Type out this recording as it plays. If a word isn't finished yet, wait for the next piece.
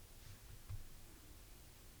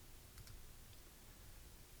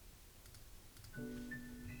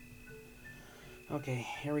Okay,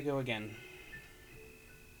 here we go again.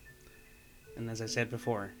 And as I said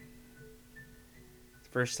before,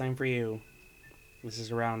 first time for you. This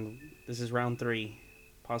is round 3,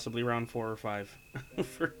 possibly round 4 or 5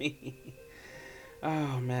 for me.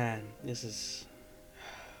 Oh man, this is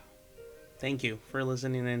thank you for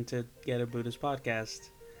listening in to Get a Buddhist podcast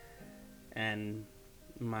and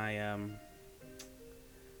my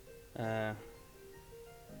uh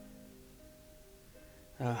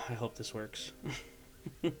I hope this works.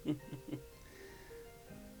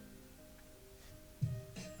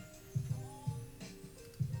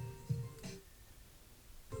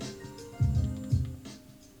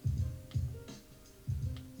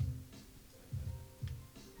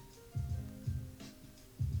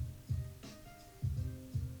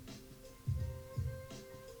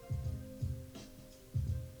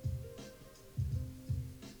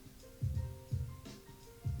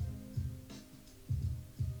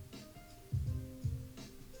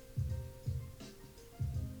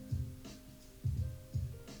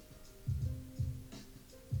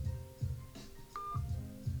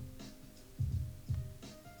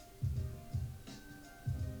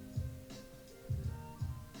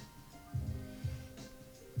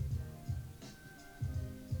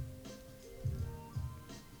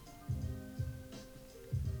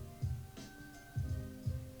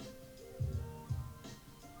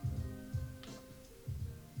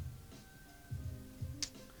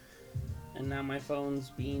 And now my phone's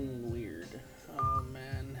being weird. Oh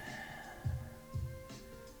man.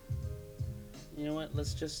 You know what?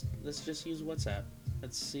 Let's just use WhatsApp.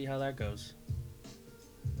 Let's see how that goes.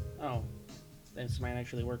 Oh, this might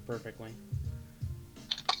actually work perfectly.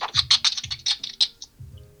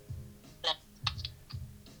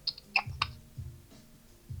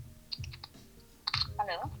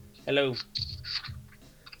 Hello. Hello.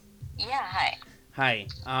 Yeah, hi. Hi.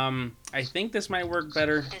 I think this might work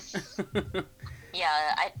better. This, yeah,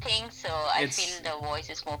 I think so. I It's feel the voice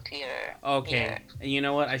is more clearer okay. here. You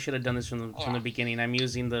know what? I should have done this from the Yeah. beginning. I'm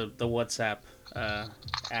using the WhatsApp uh,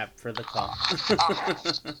 app for the call.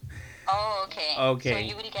 Oh, oh, okay. So Okay.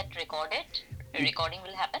 you will get recorded. A recording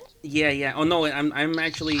will happen. Yeah, yeah. Oh no, I'm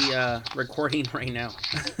actually recording right now.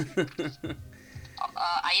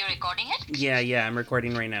 Are you recording it? Yeah, yeah. I'm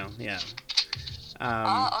recording right now. Yeah. Oh,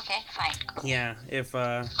 Um, okay, fine. yeah. If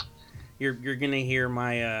you're gonna hear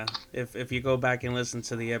my if you go back and listen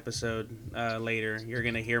to the episode later, you're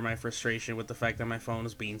gonna hear my frustration with the fact that my phone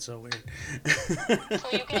is being so weird. So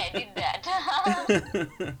you can edit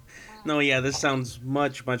that. No, yeah, this sounds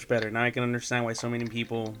much better. Now I can understand why so many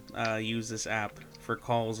people use this app for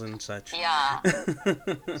calls and such. Yeah.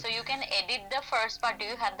 So you can edit the first part. Do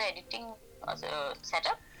you have the editing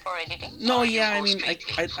setup for editing, No, or you yeah, I go mean, straight?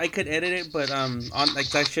 I could edit it, but on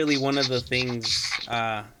like actually one of the things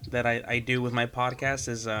that I do with my podcast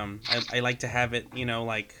is I like to have it,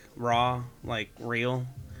 like raw, like real,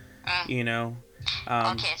 Mm. you know,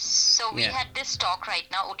 um, Okay, so we yeah. had this talk right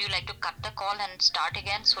now. Would you like to cut the call and start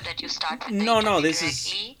again so that you start with the No, interview this is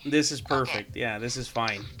directly? this is Okay, perfect. Yeah, this is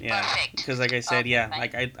fine. Yeah, perfect. because like I said, Okay, yeah, fine.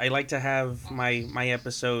 like I like to have Mm. my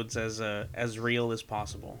episodes as real as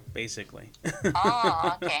possible, basically.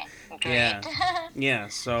 Oh, okay, Yeah, great. yeah.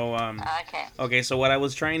 So Okay. okay. So what I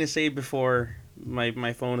was trying to say before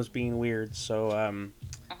my phone is being weird. So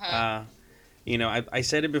Mm-hmm. uh, I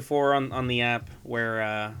said it before on the app where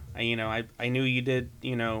I knew you did,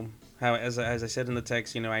 how as I said in the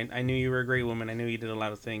text, I knew you were a great woman. I knew you did a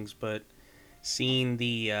lot of things, but seeing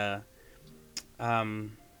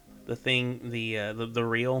um the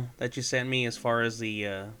reel that you sent me as far as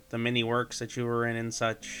the mini works that you were in and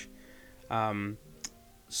such, um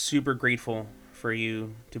super grateful for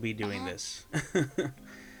you to be doing Mm-hmm. this.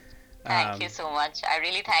 Thank you um so much. I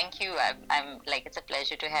really thank you. I'm like, it's a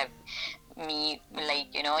pleasure to have me,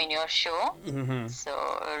 like, in your show. mhm. So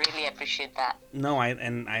I really appreciate that. No, I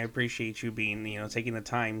appreciate you being, taking the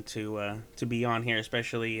time to be on here,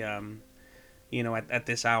 especially at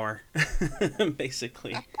this hour,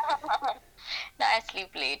 basically. No, I sleep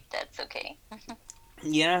late. That's okay.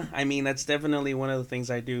 Yeah, I mean that's definitely one of the things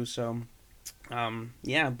I do. So,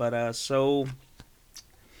 yeah, but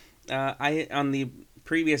I on the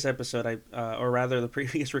previous episode, or rather the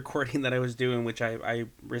previous recording that I was doing, which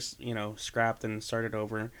scrapped and started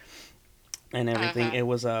over and everything. Mm-hmm. It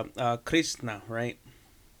was Krishna, right?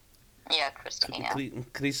 Yeah, Christina.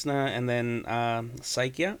 Krishna, and then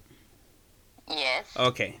Saikya. Yes.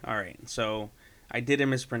 Okay, all right. So I didn't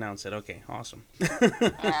mispronounce it. Okay, awesome.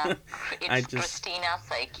 I It's just Christina oh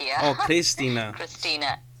Saikia. Christina.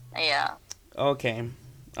 Christina. Yeah. Okay,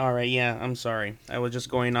 all right. Yeah, I'm sorry. I was just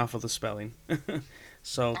going off of the spelling.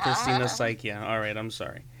 So Christina Saikia. All right, I'm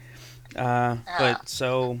sorry. Uh, But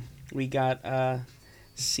so we got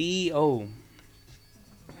CEO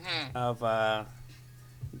mhm. of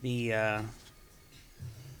the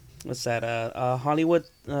what's that? Hollywood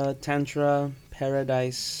Tantra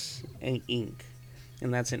Paradise Inc.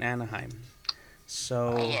 And that's in Anaheim.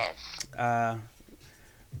 So, Yes. uh,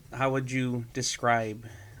 how would you describe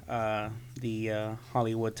the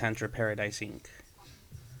Hollywood Tantra Paradise Inc.?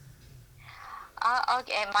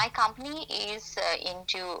 Okay, my company is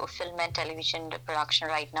into film and television production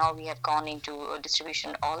right now. We have gone into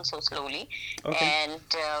distribution also slowly, Okay. and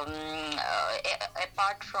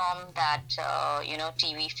apart from that,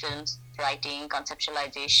 TV films, writing,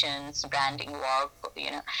 conceptualizations, branding work.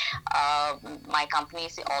 Uh, my company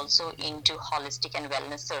is also into holistic and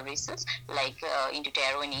wellness services, like into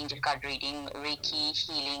tarot and angel card reading, Reiki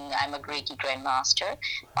healing. I'm a Reiki grandmaster,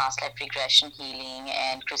 past life regression healing,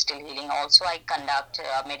 and crystal healing. Also, I conduct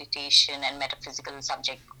meditation and metaphysical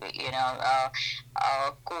subject,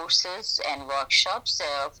 courses and workshops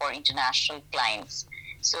for international clients.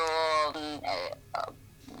 So,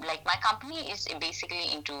 like my company is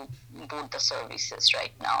basically into both the services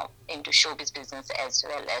right now, into showbiz business as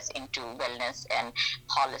well as into wellness and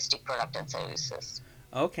holistic product and services.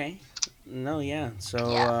 Okay. No, yeah. So,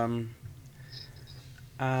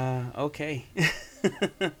 Yeah. okay.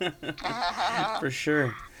 For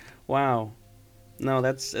sure. Wow. No,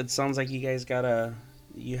 it sounds like you guys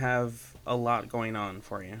you have a lot going on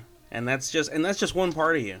for you. And that's just one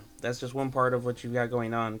part of you. That's just one part of what you've got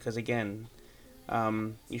going on. Because again,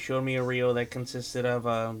 you showed me a reel that consisted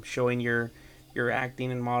of showing your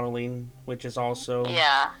acting and modeling, which is also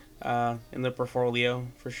Yeah. in the portfolio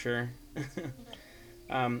for sure.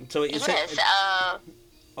 So you said, Yes.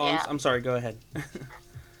 oh, Yeah. I'm sorry. Go ahead.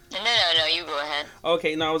 No, no, no. You go ahead.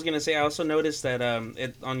 Okay, no, I was gonna say I also noticed that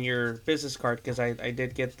it on your business card because I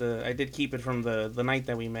did keep it from the night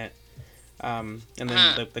that we met, and then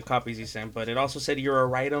Mhm. the copies you sent, but it also said you're a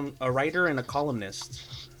writer and a columnist.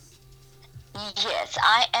 Yes,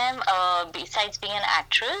 I am. Besides being an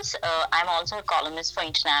actress, I'm also a columnist for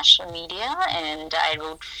international media, and I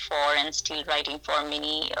wrote for and still writing for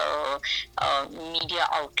many media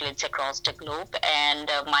outlets across the globe.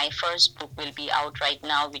 And my first book will be out right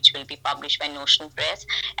now, which will be published by Notion Press.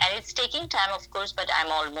 And it's taking time, of course, but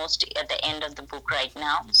I'm almost at the end of the book right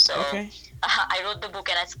now. So Okay. I wrote the book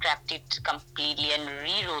and I scrapped it completely and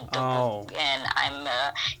rewrote the book. Oh, And I'm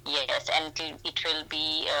yes, and it will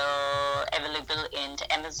be available in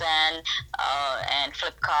Amazon and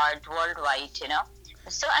Flipkart worldwide.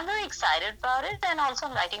 So I'm very excited about it, and also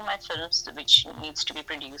I'm writing my films, which needs to be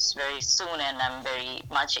produced very soon, and I'm very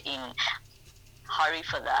much in hurry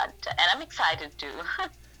for that, and I'm excited too.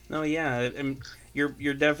 no, yeah, and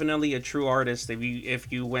you're definitely a true artist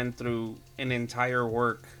if you went through an entire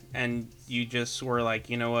work and you just were like,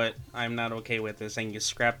 you know what, I'm not okay with this, and you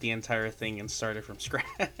scrapped the entire thing and started from scratch.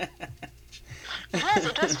 Yes,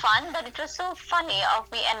 it was fun, but it was so funny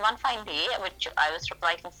of me. And one fine day, which I was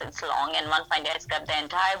writing since long, and one fine day I scrapped the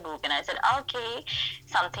entire book, and I said, okay,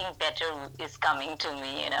 something better is coming to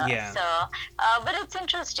me. Yeah. So, but it's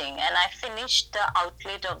interesting, and I finished the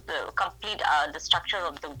outlet of the complete the structure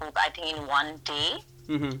of the book, I think, in one day,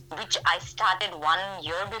 Mm-hmm. which I started 1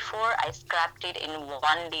 year before. I scrapped it in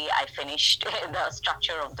one day. I finished the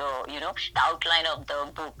structure of the outline of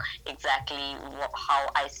the book, exactly how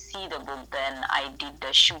I see the book. Then I did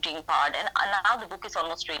the shooting part, and now the book is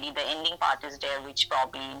almost ready. The ending part is there, which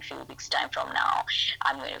probably in a few weeks' time from now,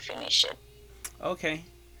 I'm going to finish it. Okay.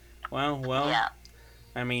 Well, Yeah.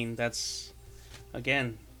 I mean, that's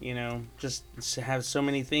again, just have so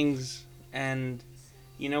many things. And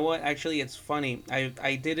you know what? Actually, it's funny.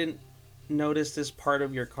 I didn't notice this part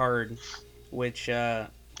of your card, which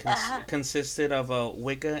Uh-huh. consisted of a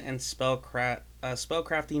Wicca and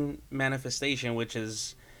spellcrafting manifestation, which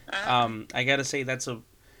is, Mm. I gotta say that's a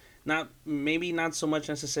not maybe not so much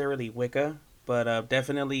necessarily Wicca, but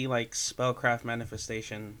definitely like spellcraft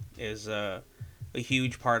manifestation is a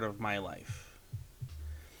huge part of my life.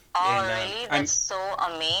 Oh, And really? I'm That's so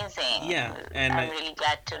amazing. yeah, and I'm really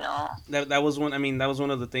glad to know. that was one. I mean, that was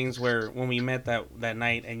one of the things where when we met that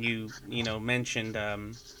night, and you mentioned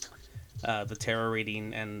the tarot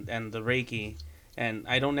reading and the Reiki, and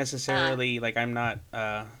I don't Mm. necessarily like I'm not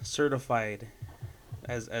certified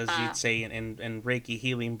as you'd Mm. say in Reiki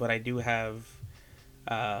healing, but I do have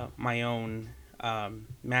my own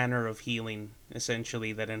manner of healing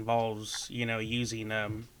essentially that involves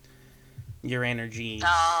using your energies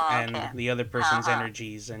Oh, and okay. the other person's Uh-huh.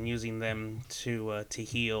 energies and using them to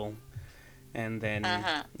heal. And then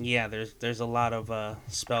Mm-hmm. yeah, there's a lot of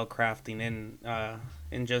spell crafting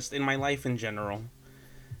in just in my life in general.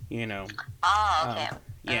 you know. Ah, okay. Um,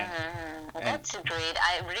 yeah, and That's great.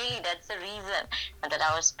 I really, that's the reason that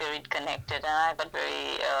our spirit connected, and I got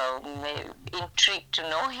very intrigued to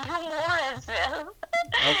know you more as well.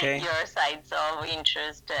 okay. Your sides of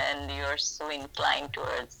interest, and you're so inclined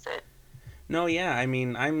towards it. No, yeah. I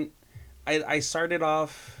mean, I started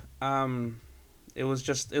off. It was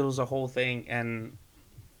just it was a whole thing, and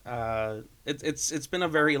it's been a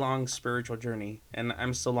very long spiritual journey, and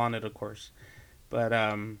I'm still on it, of course. But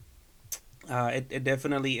it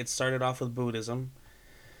definitely it started off with Buddhism,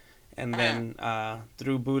 and Mm, then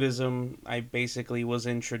through Buddhism, I basically was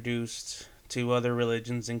introduced to other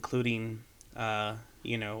religions, including uh,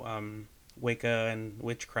 you know Wicca and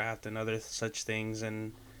witchcraft and other such things,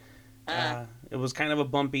 and mm, it was kind of a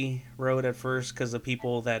bumpy road at first because the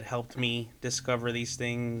people that helped me discover these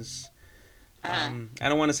things. mm. I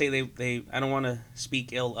don't want to say they I don't want to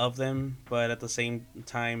speak ill of them, but at the same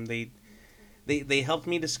time they helped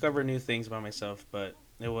me discover new things about myself, but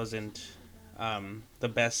it wasn't the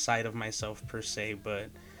best side of myself per se. But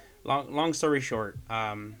long story short,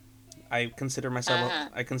 Mm-hmm. I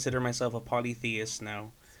consider myself a polytheist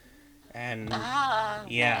now, and Ah,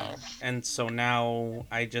 yeah, nice. and so now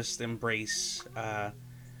I just embrace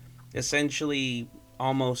essentially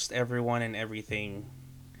almost everyone and everything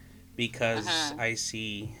because Mm-hmm. I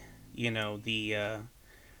see, you know,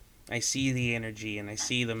 I see the energy and I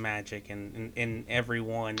see the magic in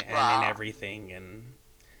everyone and in Wow, everything, and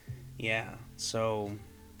yeah, so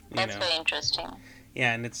you that's know, very interesting.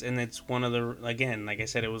 yeah, and it's one of the again, like I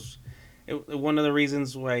said, one of the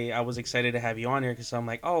reasons why I was excited to have you on here because I'm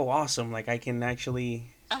like, oh, awesome, like I can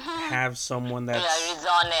actually Mm-hmm. have someone Yeah, that's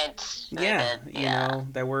resonate with yeah, it. you Yeah. know,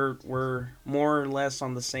 that we're more or less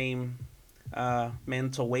on the same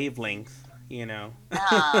mental wavelength, you know.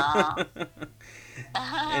 Ah.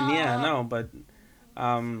 And yeah, no, but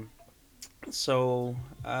um, so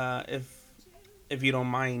if you don't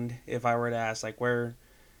mind, if I were to ask, like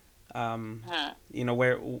um, Hmm. you know,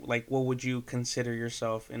 where like what would you consider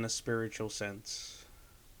yourself in a spiritual sense?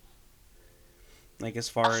 Like as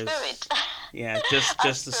A far spirit. as yeah, A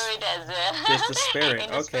spirit as just the well. spirit.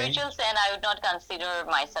 In the Okay. spiritual sense, I would not consider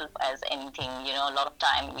myself as anything. You know, a lot of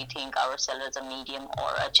time we think ourselves as a medium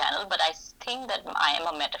or a channel, but I think that I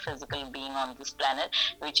am a metaphysical being on this planet,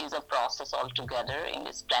 which is a process altogether in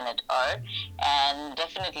this planet Earth. And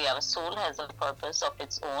definitely our soul has a purpose of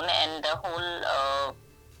its own, and the whole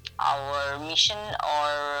our mission,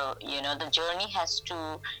 or the journey has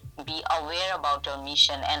to be aware about our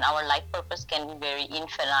mission, and our life purpose can be very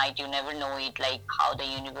infinite. You never know it, like how the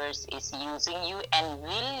universe is using you and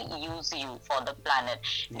will use you for the planet.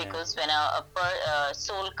 Yeah. Because when a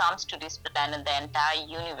soul comes to this planet, the entire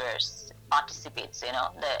universe participates.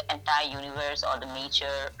 The entire universe or the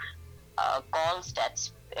nature calls that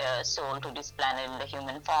soul to this planet in the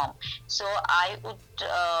human form. So I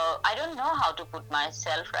don't know how to put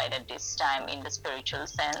myself right at this time in the spiritual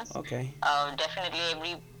sense. Okay. Definitely,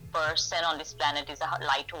 every person on this planet is a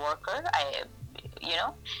light worker. You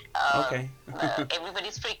know, uh, Okay.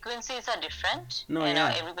 everybody's frequencies are different. No,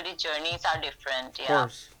 yeah. Everybody's journeys are different. Of Yeah.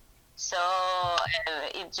 course. So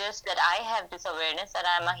it's just that I have this awareness that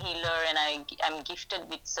I'm a healer, and I'm gifted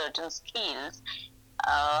with certain skills.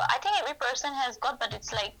 I think every person has got, but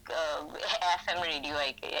it's like FM radio,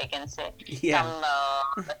 I can say. Yeah.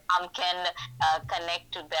 Some can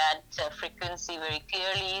connect to that frequency very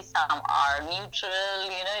clearly. Some are neutral.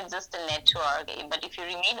 It's just a network. But if you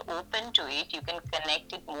remain open to it, you can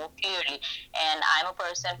connect it more clearly. And I'm a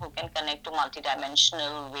person who can connect to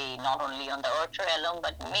multidimensional way, not only on the earth realm,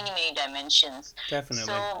 but many dimensions. So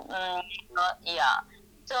Definitely. yeah.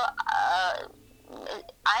 So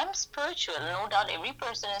I'm spiritual, no doubt. Every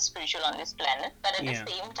person is spiritual on this planet, but at the Yeah.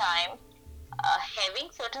 same time, having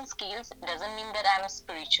certain skills doesn't mean that I'm a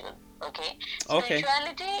spiritual. Okay, Okay.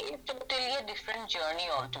 spirituality is totally a different journey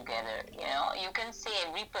altogether. You can say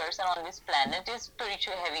every person on this planet is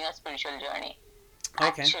spiritual, having a spiritual journey.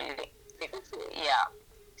 Okay. Actually, because, yeah.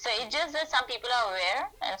 So it's just that some people are aware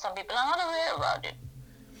and some people are not aware about it.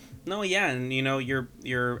 No, yeah, and you know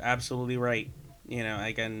you're absolutely right. You know,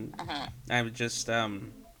 I can Mm-hmm. I would just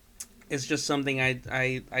it's just something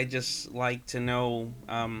I just like to know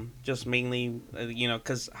just mainly you know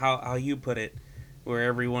cuz how you put it where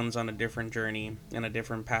everyone's on a different journey and a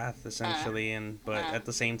different path essentially and but Mm-hmm. at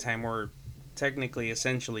the same time we're technically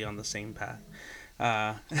essentially on the same path.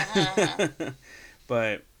 Uh Mm-hmm.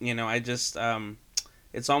 but you know, I just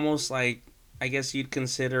it's almost like I guess you'd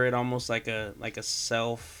consider it almost like a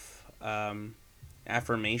self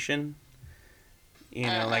affirmation. You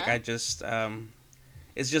know, like Mm-hmm. I just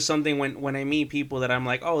it's just something when I meet people that I'm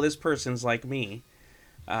like, oh, this person's like me.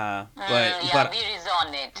 Yeah, But we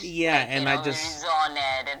resonate. yeah, Like, and I we just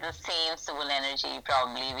resonate at the same soul energy,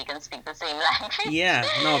 probably. We can speak the same language. yeah,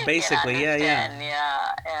 no, Can basically, yeah, yeah, understand.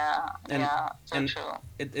 Yeah, yeah, and yeah. So and true.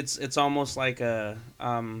 it's almost like a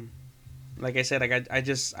like I said, like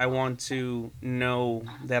I want to know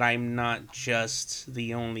that I'm not just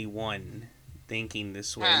the only one thinking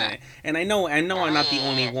this way, Hmm. and I know I'm not the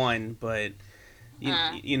only Yes. one, but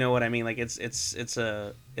Hmm. you know what I mean. Like it's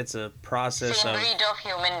a process Same of breed of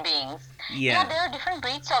human beings. Yeah, yeah, there are different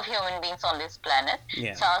breeds of human beings on this planet.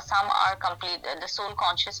 yeah, So some are complete. The soul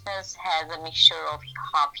consciousness has a mixture of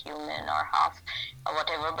half human or half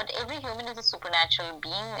whatever. But every human is a supernatural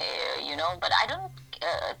being, But I don't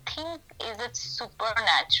think is it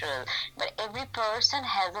supernatural. But every person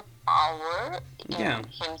has a power yeah, in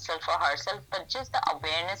himself or herself. But just the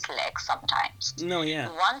awareness lacks sometimes. no, yeah,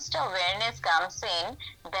 Once the awareness comes in,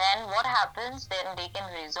 then what happens? Then they can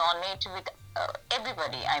resonate with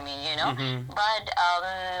everybody. I mean, mm-hmm, But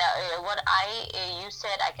what you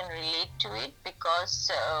said, I can relate to it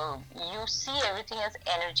because you see everything as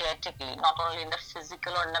energetically, not only in the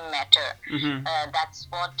physical or in the matter. mm-hmm. That's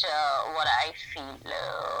what I feel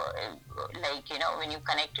like. When you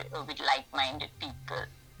connect with like-minded people.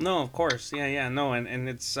 No, of course, yeah, yeah, no, and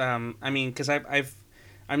it's I mean, because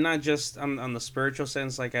I'm not just on the spiritual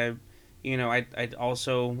sense, like I'd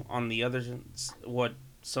also on the other what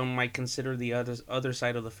some might consider the other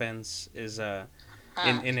side of the fence is Hmm.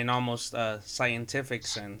 in an almost scientific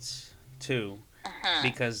sense too, Hmm.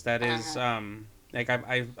 because that is Hmm. like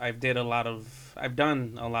I've done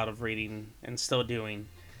a lot of reading and still doing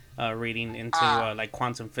reading into Ah. like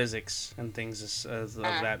quantum physics and things of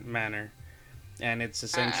Hmm. that manner, and it's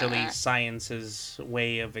essentially Hmm. science's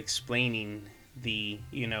way of explaining the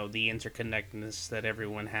the interconnectedness that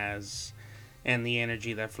everyone has and the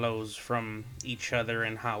energy that flows from each other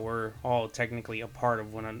and how we're all technically a part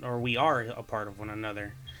of or we are a part of one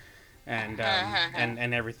another, Hmm.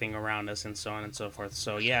 and everything around us and so on and so forth.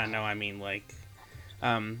 So yeah, no, I mean like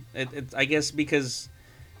I guess because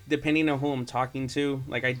depending on who I'm talking to,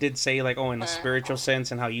 like I did say like oh in the Hmm. spiritual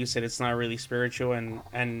sense and how you said it's not really spiritual,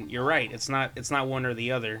 and you're right, it's not one or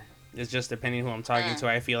the other. It's just depending who I'm talking Hmm. to.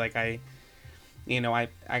 I feel like I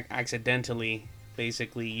accidentally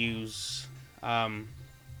basically use um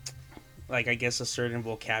like I guess a certain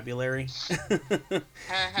vocabulary because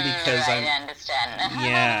Right, I'm I understand.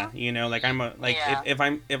 yeah, like I'm a like Yeah.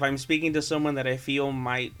 if I'm speaking to someone that I feel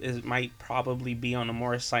might probably be on a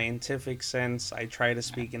more scientific sense, I try to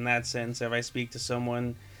speak in that sense. If I speak to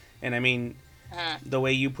someone, and I mean Hmm. the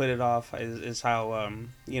way you put it off is how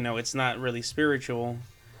it's not really spiritual,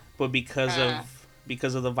 but Hmm.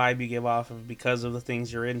 because of the vibe you give off of, because of the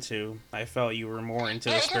things you're into, I felt you were more into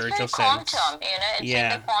the Yeah, it is very spiritual sense. quantum. It's in the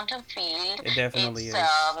Yeah, quantum field. it definitely It's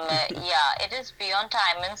is. yeah, it is beyond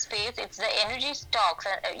time and space. It's the energy talks.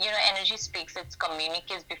 Energy speaks. It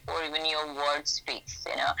communicates before even your word speaks.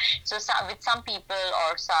 So with some people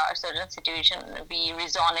or certain situation, we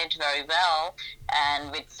resonate very well,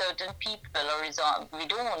 and with certain people or we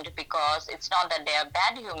don't because it's not that they are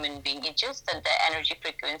bad human being. It's just that the energy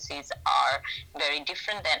frequencies are very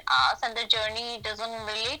different than us, and the journey doesn't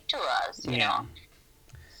relate to us. Yeah,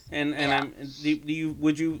 and Yeah. do you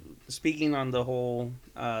would you speaking on the whole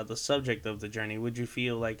the subject of the journey, would you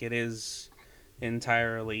feel like it is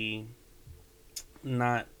entirely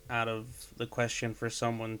not out of the question for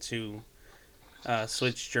someone to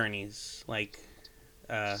switch journeys like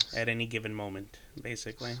at any given moment,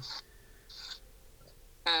 basically?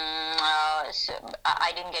 So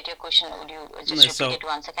I didn't get your question. Would you just repeat So it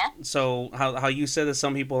once again? how you said that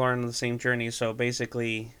some people are on the same journey. So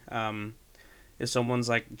basically, if someone's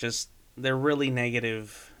like just they're really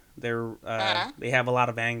negative, Mm-hmm. they have a lot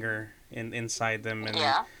of anger inside them, and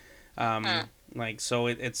Yeah. Mm. like so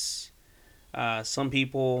it's some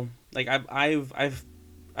people like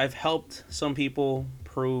I've helped some people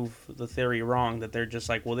prove the theory wrong, that they're just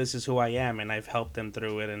like, well, this is who I am, and I've helped them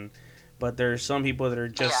through it, and but there's some people that are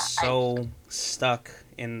Yeah. just so stuck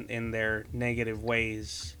in their negative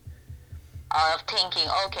ways. Of thinking.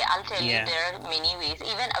 Okay, I'll tell you. Yeah. There are many ways.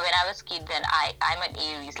 Even when I was kid, then I'm an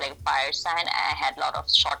Aries, like fire sign. I had a lot of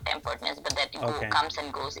short temperedness, but that Okay. comes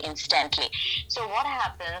and goes instantly. So what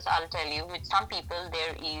happens? I'll tell you. With some people,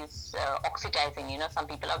 there is oxidizing. Some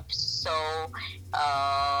people are so.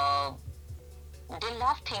 Uh, they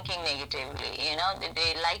love thinking negatively,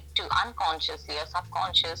 they like to unconsciously or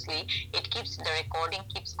subconsciously, it keeps the recording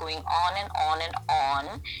keeps going on and on and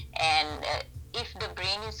on, and if the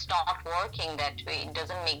brain is not working that way, it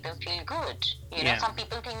doesn't make them feel good. Yeah. Some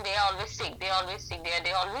people think they are always sick, they always sick,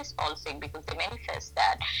 they always fall sick because they manifest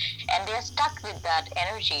that, and they are stuck with that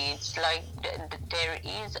energy. It's like there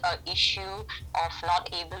is a issue of not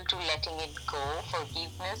able to letting it go,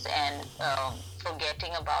 forgiveness, and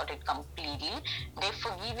forgetting about it completely. They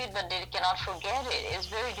forgive it, but they cannot forget it. It's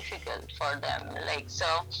very difficult for them. Like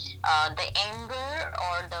so, the anger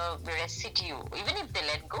or the residue, even if they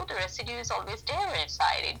let go, the residue is always there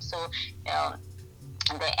inside it. So um,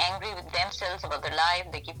 they're angry with themselves about their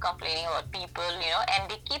life. They keep complaining about people, and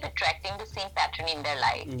they keep attracting the same pattern in their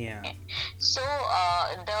life. Yeah. So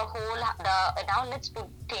now let's put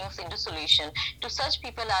things into solution. To such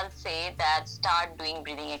people, I'll say that start doing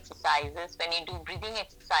breathing exercises. When you do breathing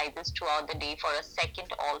exercises throughout the day for a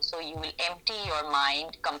second, also you will empty your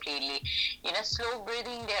mind completely. Slow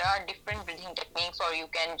breathing. There are different breathing techniques, or you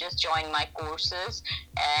can just join my courses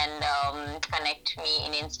and connect me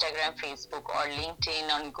in Instagram, Facebook, or LinkedIn,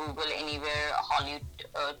 on Google, anywhere, Hollywood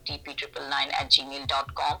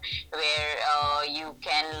TP999@gmail.com, where you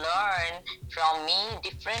can learn from me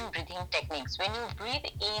different breathing techniques. When you breathe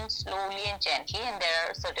in slowly and gently, and there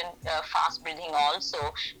are certain fast breathing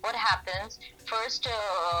also, what happens first?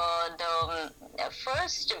 The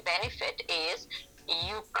first benefit is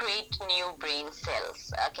you create new brain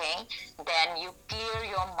cells. Okay, then you clear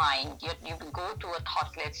your mind. You go to a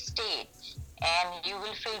thoughtless state, and you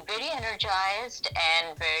will feel very energized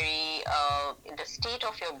and very the state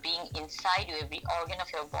of your being inside you, every organ of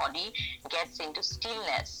your body gets into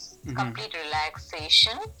stillness, complete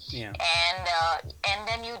relaxation. Yeah. And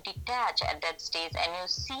then you detach at that stage, and you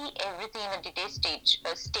see everything in a detached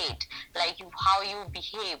state, like how you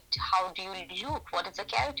behaved, how do you look, what is the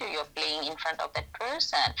character you're playing in front of that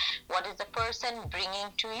person, what is the person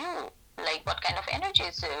bringing to you, like what kind of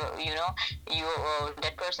energies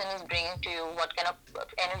that person is bringing to you, what kind of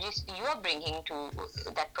energies you are bringing to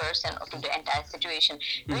that person or to the entire situation.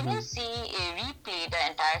 When you replay the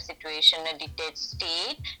entire situation in a detached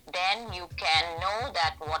state, then you can know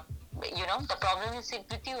that what the problem is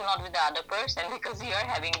with you, not with the other person, because you are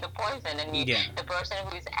having the poison, and Yeah. the person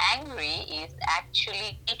who is angry is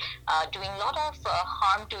actually doing a lot of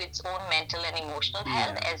harm to its own mental and emotional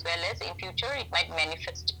health, Yeah. as well as in future it might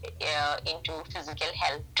manifest into physical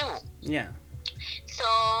health too. Yeah. So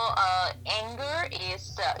anger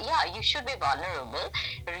is you should be vulnerable.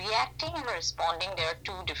 Reacting and responding, there are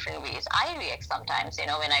two different ways. I react sometimes,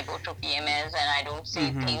 when I go to PMS and I don't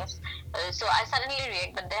say things, so I suddenly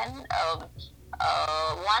react. But then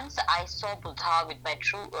once I saw Buddha with my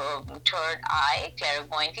true third eye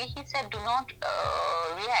clairvoyantly, he said, "Do not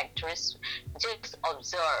react, just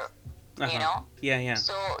observe." Yeah. Yeah.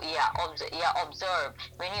 So observe.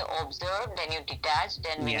 When you observe, then you detach.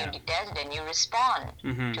 Then when you detach, then you respond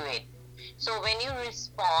to it. So when you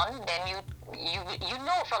respond, then you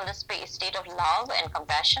know from the state of love and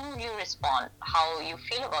compassion, you respond how you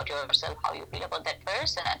feel about yourself, how you feel about that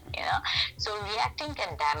person. So reacting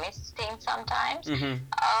can damage things sometimes.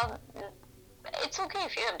 It's okay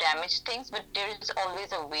if you have damaged things, but there is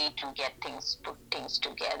always a way to put things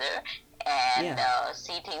together, and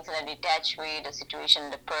see things in a detached way, the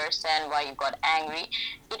situation, the person, why you got angry.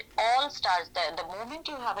 It all starts the moment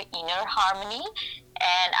you have an inner harmony,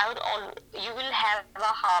 and you will have a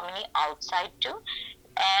harmony outside too.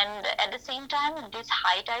 And at the same time, these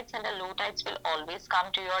high tides and the low tides will always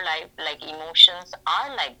come to your life. Like emotions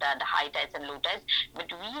are like that, the high tides and low tides,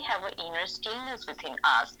 but we have an inner stillness within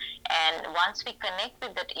us. And once we connect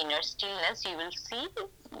with that inner stillness, you will see,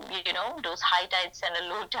 those high tides and the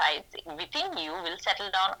low tides within you will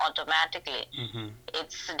settle down automatically.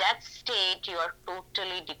 It's that state you are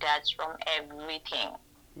totally detached from everything.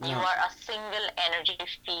 You are a single energy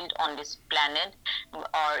field on this planet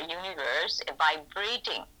or universe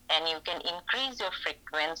vibrating, and you can increase your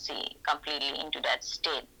frequency completely into that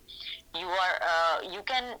state. You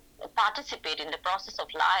can participate in the process of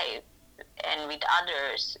life and with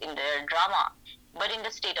others in their drama, but in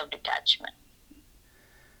the state of detachment.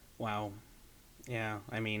 Wow. Yeah.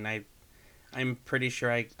 I mean, I'm pretty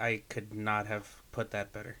sure I could not have put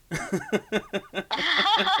that better.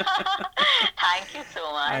 Thank you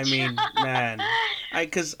so much. I mean, man,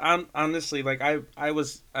 cause honestly, like I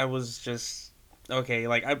was just okay.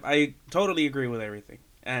 Like I totally agree with everything,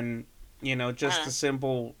 and just the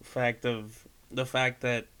simple fact of the fact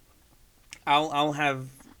that I'll have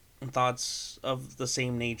thoughts of the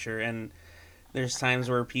same nature, and there's times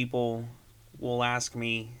where people will ask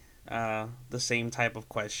me the same type of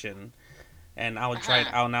question, and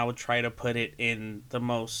I'll now try to put it in the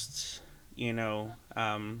most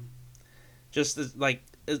just like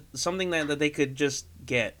something that they could just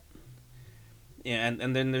get, Yeah,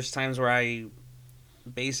 and then there's times where I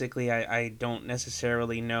don't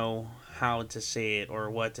necessarily know how to say it or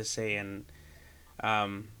what to say, and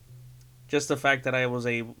um, just the fact that I was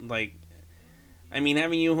able, like, I mean,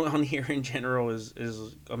 having you on here in general is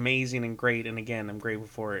amazing and great, and again, I'm grateful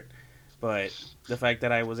for it. But the fact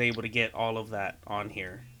that I was able to get all of that on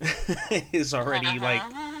here is already like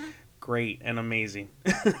great and amazing.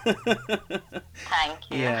 Thank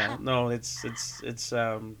Yeah, you. no, it's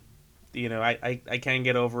I can't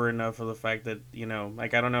get over enough of the fact that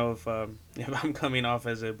like I don't know if if I'm coming off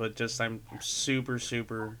as it, but just I'm super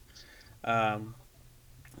super um,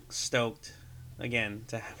 stoked again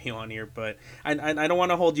to have you on here. But I don't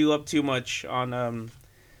want to hold you up too much on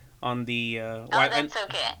the Oh, why and that's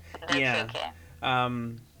okay. That's yeah okay.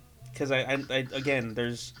 um because I again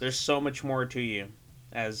there's so much more to you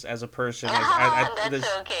as a person as at That's this.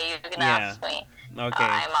 okay. You can Yeah, ask me. okay,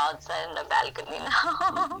 I'm outside in the balcony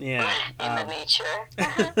now, yeah, in the nature.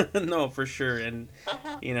 no, for sure. And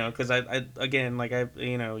because I again, like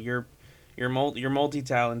you're multi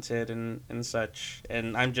talented and such,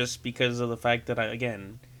 and I'm just because of the fact that I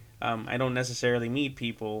don't necessarily meet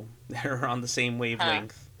people that are on the same Hmm.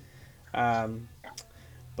 wavelength. um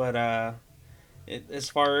but as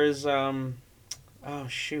far as oh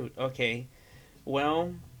shoot, okay,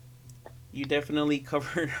 well, you definitely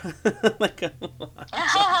covered like a lot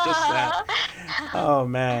on just that. Oh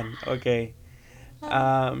man, okay.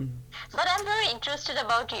 um But I'm very interested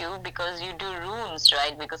about you because you do runes,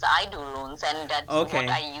 right? Because I do runes, and that's what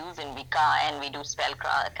I okay. use in Vika, and we do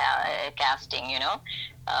casting.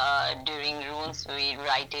 During runes, we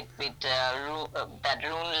write it with that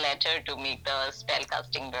rune letter to make the spell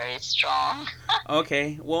casting very strong.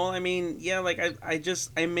 Okay. Well, I mean, yeah, like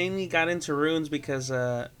I mainly got into runes because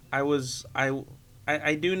I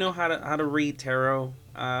do know how to read tarot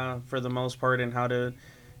for the most part, and how to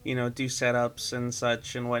do setups and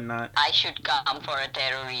such and whatnot. I should come for a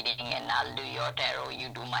tarot reading, and I'll do your tarot, you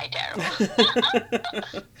do my tarot.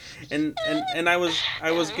 And I was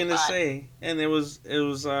It'll be gonna fun. say, and it was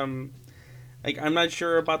like I'm not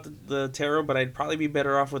sure about the tarot, but I'd probably be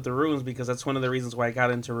better off with the runes because that's one of the reasons why I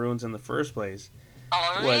got into runes in the first place.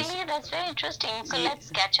 Oh, Was really? That's very interesting. So yeah, let's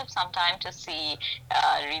catch up sometime to see,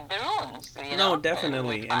 read the runes. no, It'll be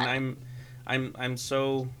definitely, and fun. I'm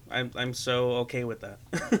so okay with that.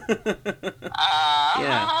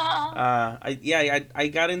 Yeah, Uh, I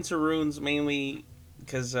got into runes mainly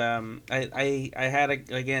because I had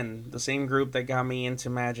again the same group that got me into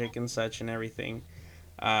magic and such and everything.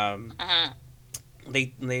 Um, mhm,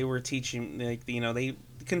 they were teaching, like, they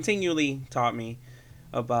continually taught me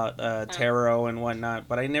about mhm, tarot and whatnot,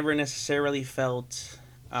 but I never necessarily felt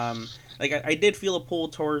like I did feel a pull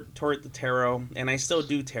toward the tarot, and I still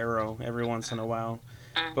do tarot every once in a while.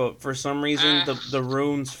 mhm, But for some reason, the mhm.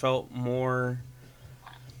 runes felt more.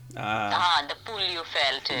 Uh, The pull you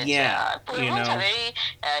felt it. yeah, Pull runes are very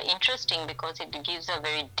interesting because it gives a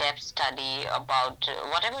very depth study about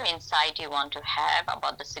whatever insight you want to have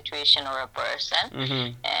about the situation or a person,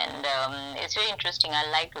 mm-hmm. and it's very interesting. I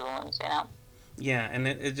like runes. Yeah, and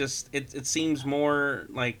it just it seems more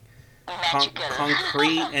like Magical.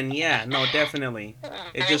 concrete, and yeah, no, definitely.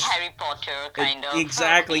 It Very just Harry Potter it kind of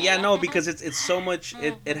exactly, yeah, feeling. no, because it's so much,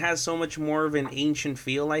 it Mhm. has so much more of an ancient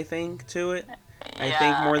feel, I think, to it. I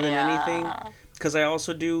think Yeah, more than anything, yeah. because I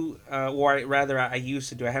also do, or rather, I used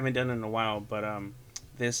to do. I haven't done it in a while, but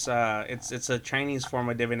this it's a Chinese form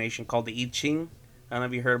of divination called the I Ching. I don't know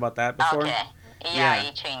if you heard about that before. Okay. Yeah, Yeah, I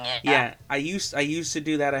think, yeah. yeah. I used to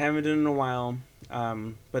do that. I haven't done it in a while.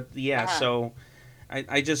 But yeah, Uh-huh. so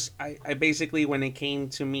I basically, when it came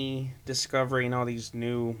to me discovering all these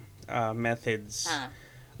new methods Uh-huh.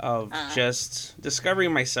 of Uh-huh. just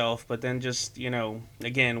discovering myself, but then just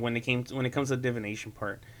again, when it comes to the divination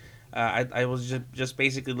part, I was just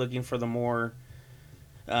basically looking for the more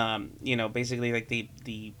basically like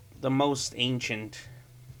the most ancient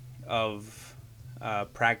of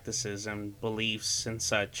practices and beliefs and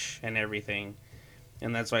such and everything,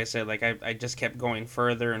 and that's why I said, like, I just kept going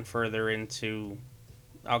further and further into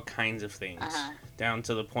all kinds of things, Uh-huh. down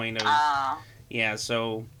to the point of, Uh, yeah,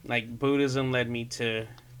 so like Buddhism led me to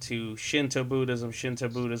Shinto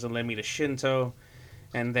Buddhism led me to Shinto,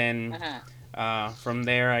 and then uh-huh. from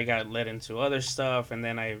there I got led into other stuff, and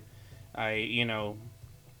then I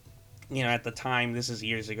at the time, this is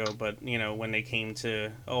years ago, but when they came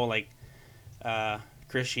to, like, uh,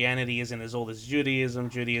 Christianity isn't as old as Judaism.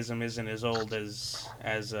 Judaism isn't as old as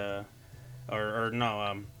or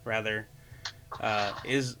no, rather,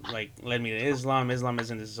 is like led me to Islam. Islam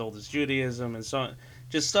isn't as old as Judaism, and so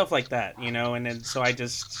just stuff like that, And then so I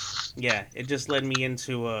just, yeah, it just led me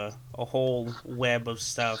into a whole web of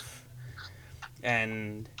stuff,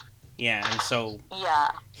 And yeah, and so Yeah,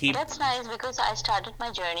 he that's nice because I started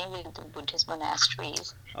my journey with the Buddhist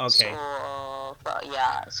monasteries. So, okay.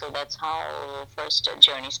 yeah, so that's how first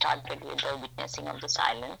journey started with the witnessing of the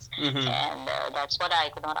silence, Mhm. and that's what I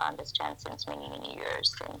could not understand since many many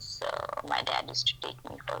years. Since my dad used to take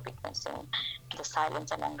me for witnessing the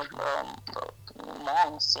silence among the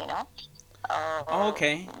monks, Oh, uh,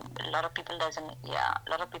 okay. a lot of people doesn't, yeah, a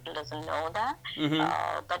lot of people doesn't know that. Mhm.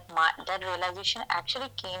 But that realization actually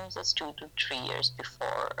came just 2 to 3 years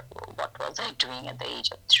before what was I doing at the age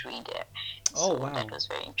of 3 there. Oh, So that wow. was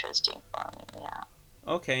very interesting for me. Yeah.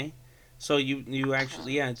 Okay. So you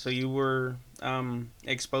actually, yeah, so you were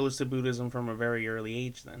exposed to Buddhism from a very early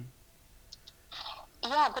age then.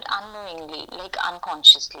 Yeah, but unknowingly, like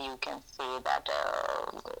unconsciously, you can say that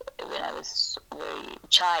when I was very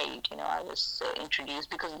child, I was introduced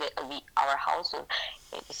because our house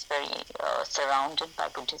is very surrounded by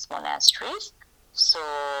Buddhist monasteries, so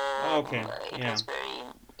Okay. it Yeah. was very,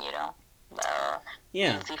 you know, uh,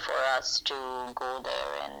 Yeah. easy for us to go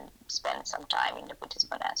there and spend some time in the Buddhist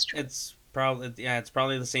monastery. It's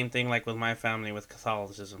probably the same thing like with my family with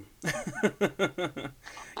Catholicism.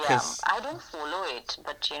 Yeah, Cuz I don't follow it,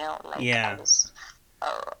 but like yeah,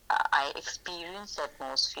 I experienced the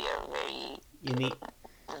atmosphere you need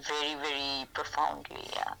very, very profoundly.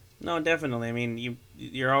 Yeah, no, definitely. I mean,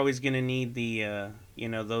 you're always going to need the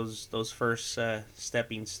those first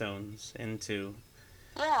stepping stones into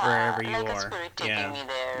yeah, wherever you like a are. spirit taking Yeah. me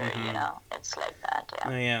there. Mhm. It's like that. Yeah,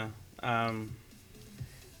 No, yeah. Um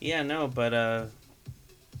yeah, no, but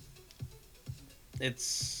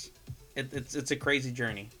it's it's a crazy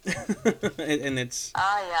journey. And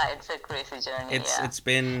yeah, it's a crazy journey. Yeah, it's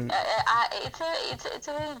been it's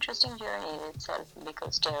a very interesting journey itself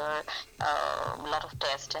because there are a lot of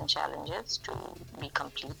tests and challenges to be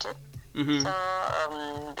completed. So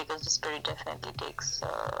mhm. because the spirit definitely takes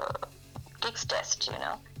test.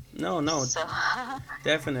 No, no, So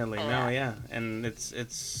definitely. No, yeah, yeah. And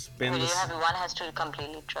it's been well, this one has to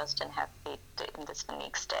completely trust and have faith in this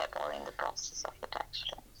next step or in the process of it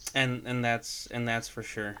actually. and that's for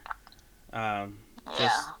sure. Yeah.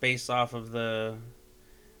 Just based off of the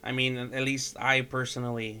I mean, at least I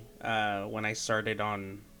personally, when I started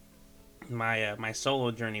on my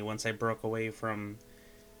solo journey, once I broke away from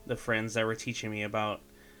the friends that were teaching me about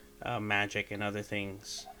magic and other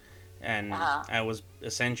things, and Uh-huh. I was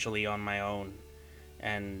essentially on my own,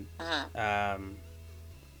 and Mm-hmm. um,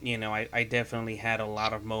 I definitely had a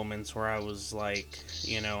lot of moments where I was like,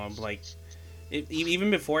 I'm like, even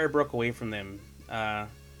before I broke away from them,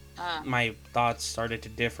 Mm-hmm. my thoughts started to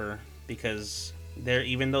differ because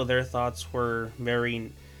even though their thoughts were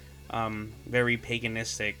very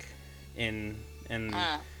paganistic in in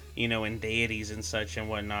Mm-hmm. in deities and such and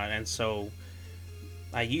whatnot, and so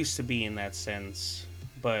I used to be in that sense,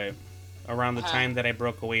 but around the Mm-hmm. time that I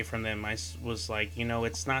broke away from them, I was like,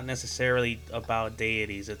 it's not necessarily about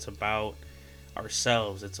deities. It's about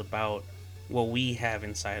ourselves. It's about what we have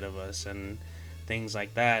inside of us and things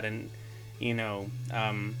like that. And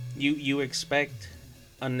you expect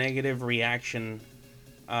a negative reaction,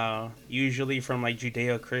 usually from like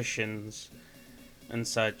Judeo Christians and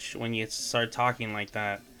such, when you start talking like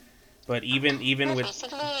that. But even Yeah, with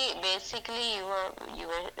basically,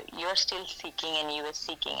 you were still seeking, and you were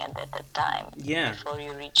seeking at that time yeah, before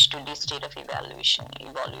you reached to this state of evolution.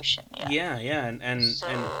 Yeah. yeah, So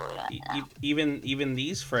and yeah. even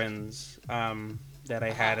these friends that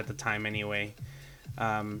I had Uh-huh. at the time anyway,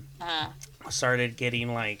 um, Uh-huh. started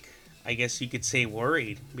getting like, I guess you could say,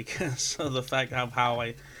 worried because of the fact of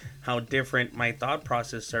how different my thought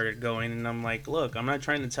process started going. And I'm like, look, I'm not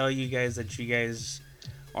trying to tell you guys that you guys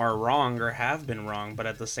are wrong or have been wrong, but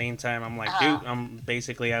at the same time, I'm like, dude,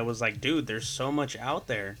 Uh-huh. I was like, dude, there's so much out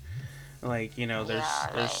there. Like, Yeah. there's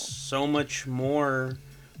Right. so much more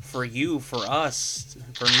for you, for us,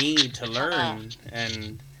 for me to Uh-huh. learn.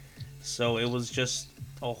 And so it was just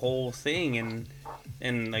a whole thing.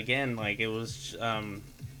 And again, like, it was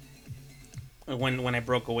when I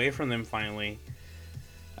broke away from them finally,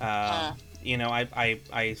 uh, Uh-huh.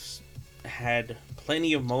 I had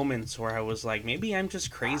plenty of moments where I was like, maybe I'm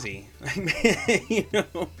just crazy. you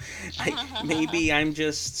know, maybe I'm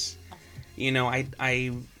just,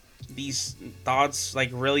 I these thoughts like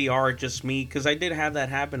really are just me, because I did have that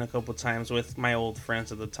happen a couple times with my old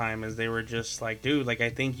friends at the time, as they were just like, dude, like I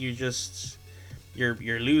think you're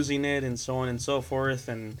losing it and so on and so forth.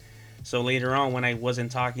 And so later on, when I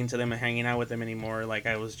wasn't talking to them and hanging out with them anymore, like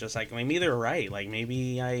I was just like, maybe they're right, like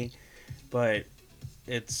maybe I but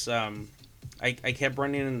it's I kept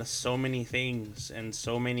running into so many things and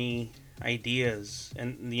so many ideas,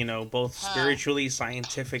 and both Uh-huh. spiritually,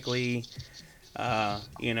 scientifically,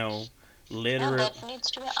 You know, Yeah, literally. that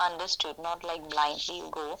needs to be understood, not like blindly you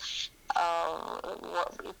go.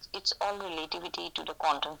 It's all relativity to the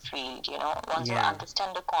quantum field. Once you Yeah,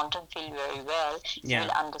 understand the quantum field very well, you yeah,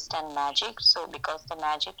 will understand magic. So because the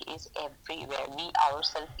magic is everywhere, we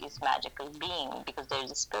ourselves is magical being because there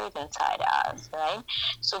is a spirit inside us, right?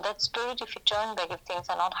 So that spirit, if you turn back, if things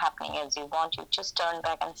are not happening as you want, you just turn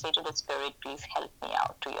back and say to the spirit, please help me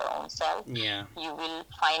out to your own self. yeah, You will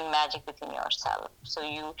find magic within yourself. So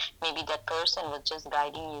maybe that person was just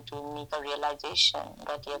guiding you to make a realization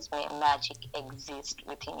that yes, magic exists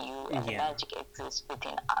within you and yeah. magic exists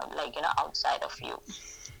within, like, outside of you.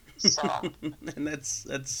 So And yes.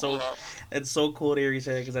 that's so cool to hear you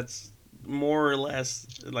say that, because that's more or less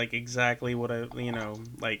like exactly what I,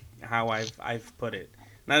 like how I've put it.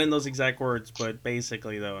 Not in those exact words, but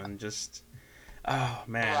basically though, and just, oh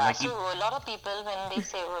man, Yeah, like so you, a lot of people, when they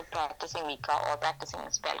say we're practicing Wicca or practicing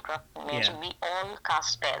spellcraft and magic, yeah, we all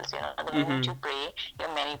cast spells. The moment mm-hmm, you pray,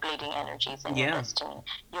 you're manipulating energies and your yeah, destiny.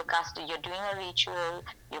 You're doing a ritual,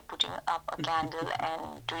 you're putting up a candle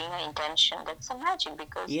and doing an intention. That's a magic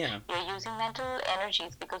because yeah, you're using mental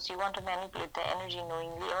energies because you want to manipulate the energy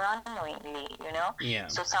knowingly or unknowingly. yeah,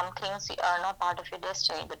 So some things are not part of your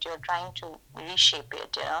destiny, but you're trying to reshape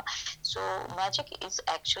it. So magic is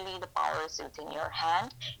actually the powers within your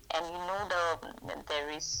hand, and there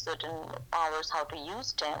is certain powers how to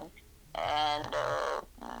use them and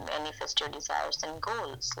manifest your desires and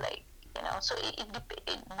goals. So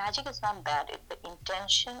magic is not bad. It's the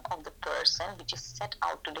intention of the person which is set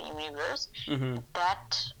out to the universe mm-hmm,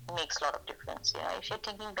 that makes a lot of difference. If you're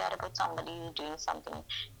thinking bad about somebody doing something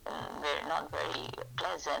very not very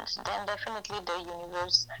pleasant, then definitely the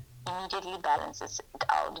universe immediately balances it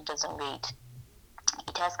out. It doesn't wait.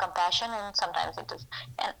 It has compassion, and sometimes it does,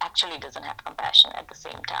 and actually doesn't have compassion at the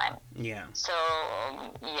same time. yeah. So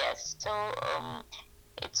yes, so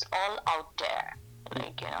it's all out there,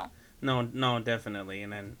 No, no, definitely,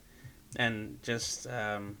 and then and just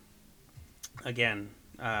again,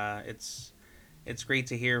 it's great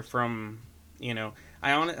to hear from, you know,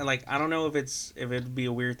 I don't know if it'd be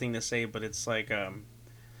a weird thing to say, but it's like uh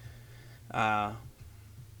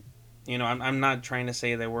I'm not trying to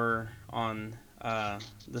say that we're on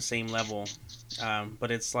the same level,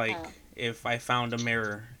 but it's like Mm. if I found a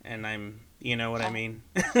mirror and I'm, you know what I Mm. mean?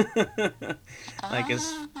 Like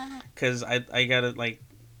it's Mm. because I gotta like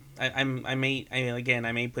I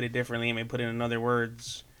may put it differently, I may put it in other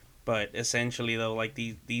words, but essentially though, like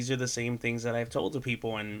these are the same things that I've told to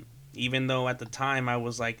people, and even though at the time I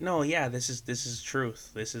was like, no, yeah, this is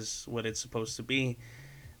truth, this is what it's supposed to be,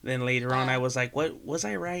 then later on I Mm. was like, what was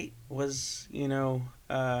I right? Was,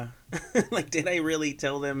 like, did I really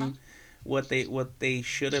tell them what they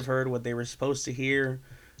should have heard, what they were supposed to hear?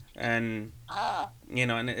 And Ah.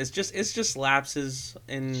 and it's just lapses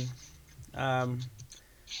in um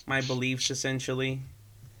my beliefs essentially.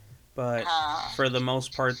 But Ah. for the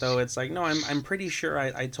most part though, it's like, no, I'm pretty sure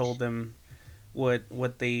I told them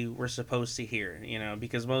what they were supposed to hear,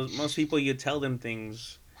 because most people, you tell them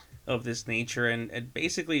things of this nature, and it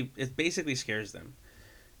basically scares them.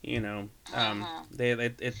 you know Mhm.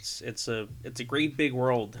 it's a great big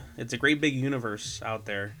world, it's a great big universe out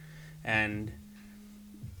there, and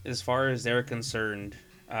as far as they're concerned,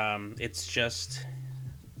 it's just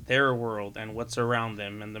their world and what's around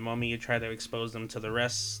them, and the moment you try to expose them to the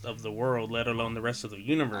rest of the world, let alone the rest of the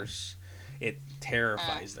universe, it Mm.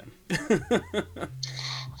 terrifies them.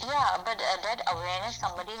 Yeah, but that awareness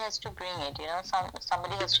somebody has to bring it.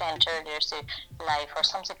 Somebody has to enter their life, or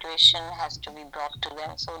some situation has to be brought to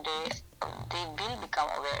them, so they will become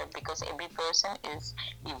aware because every person is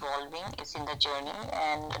evolving, is in the journey,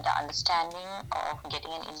 and the understanding of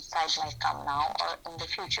getting an insight might come now or in the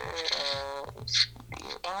future,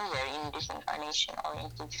 anywhere in this incarnation or in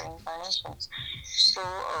future incarnations. So,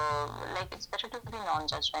 like, it's better to be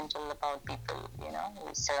non-judgmental about people, we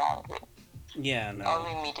surround with Yeah, or no,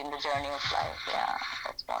 we meet in the journey of life. Yeah,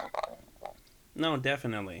 that's more important. no,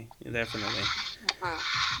 definitely, definitely.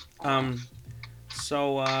 Mm-hmm. um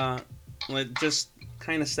so just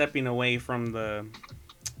kind of stepping away from the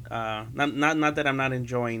not that I'm not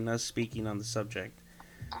enjoying us speaking on the subject,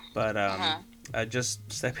 but Mm-hmm.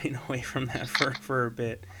 just stepping away from that for a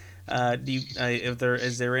bit. Do you, if there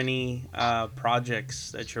is there any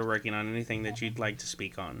projects that you're working on, anything that you'd like to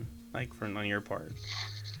speak on, like from on your part?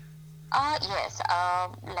 Yes.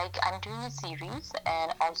 Like I'm doing a series,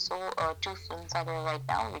 and also two films are there right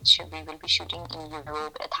now, which we will be shooting in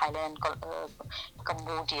Europe, Thailand,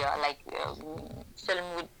 Cambodia. Like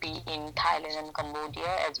film would be in Thailand and Cambodia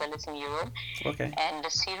as well as in Europe, Okay. and the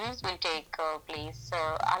series will take place.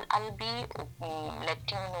 I'll be letting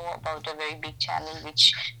you know about a very big channel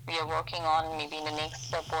which we are working on maybe in the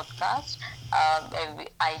next podcast.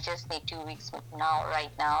 I just need 2 weeks now,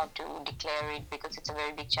 right now, to declare it because it's a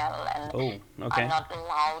very big channel, and Oh, I'm okay. not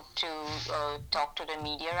allowed to talk to the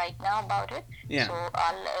media right now about it. Yeah. So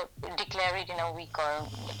I'll declare it in a week or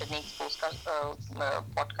the next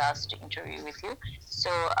podcast interview with you. So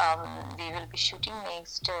we will be shooting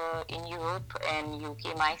next in Europe and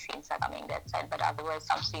UK. My scenes are coming that side, but otherwise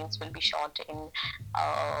some scenes will be shot in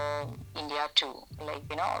India too, like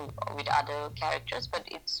with other characters, but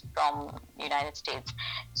it's from United States.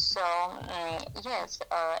 So yes,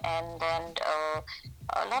 and then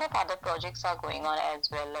a lot of other projects are going on as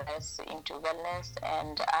well as into wellness,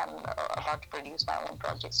 and I'm about to produce my own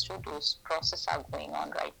projects too. Those processes are going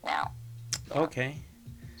on right now. Yeah. Okay.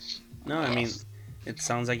 No, I mean, Yes. it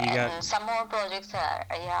sounds like you got. And some more projects are,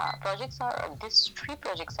 yeah, projects are, these three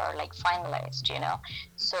projects are like finalized.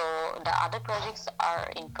 So the other projects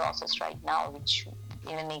are in process right now, which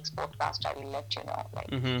in the next podcast I will let you know. Like,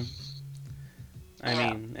 Mm-hmm. I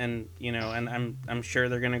yeah. mean, and and I'm sure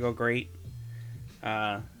they're gonna go great.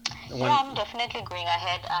 Uh, Yeah, when. I'm definitely going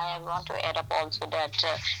ahead. I want to add up also that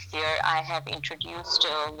here I have introduced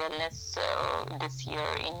wellness this year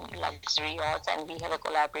in luxury yachts, and we have a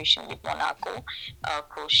collaboration with Monaco,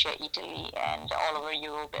 Croatia, Italy, and all over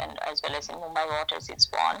Europe, and as well as in Mumbai waters, it's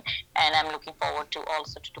one. And I'm looking forward to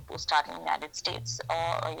also to start in the United States,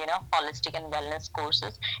 holistic and wellness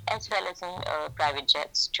courses, as well as in private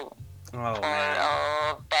jets too Oh for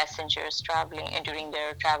man. passengers traveling during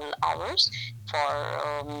their travel hours for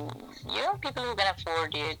people who can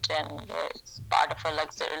afford it, and it's part of a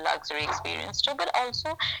luxury experience too, but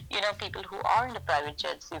also people who are in the private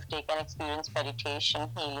jets, if they can experience meditation,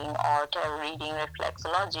 healing, or tarot reading,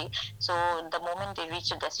 reflexology. So the moment they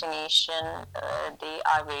reach a destination, they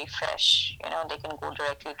are very fresh. They can go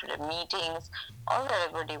directly to the meetings or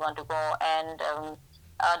wherever they want to go, and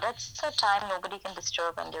that's a time nobody can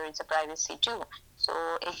disturb, and there is a privacy too. So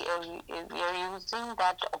we are using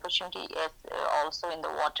that opportunity as, also in the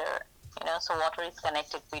water. So water is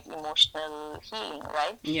connected with emotional healing,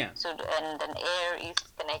 right? Yeah. So and then air is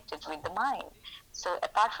connected with the mind. So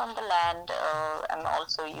apart from the land, I'm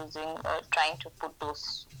also trying to put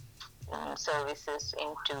those services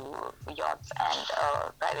into yachts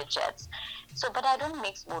and private jets. So, but I don't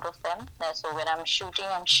mix both of them. So when I'm shooting,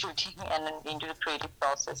 I'm shooting and into the creative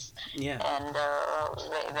process. Yeah. And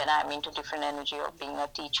when I'm into different energy of being a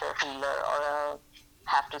teacher, healer, or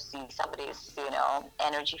have to see somebody's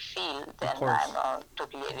energy field, Of then course. I'm a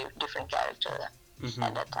totally different character Mm-hmm.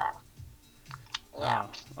 at that time. Yeah.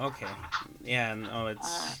 Oh. Okay. Yeah. No,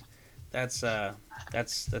 Uh,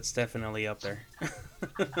 that's definitely up there.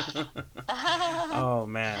 Oh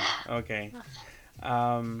man. Okay.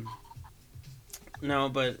 Um. No,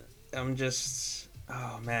 but I'm just.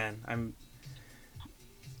 Oh man. I'm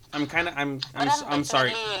kind of. But I'm I'm sorry.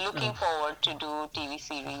 definitely looking Oh. forward to do TV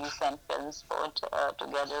series and films both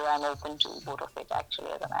together. I'm open to both of it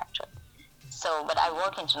actually as an actor. So, but I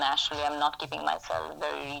work internationally. I'm not keeping myself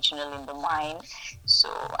very regional in the mind. So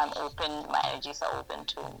I'm open. My energies are open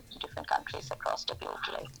to different countries across the globe.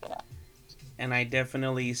 And I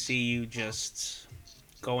definitely see you just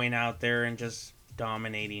going out there and just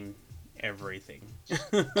dominating everything.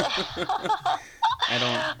 I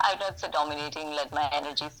don't. I'm not so dominating. Let my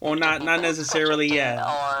energy Well, speak to not people, necessarily. projecting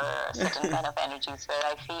Yeah. or certain kind of energies where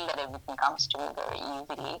I feel that everything comes to me very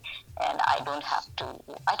easily, and I don't have to.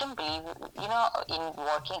 I don't believe, in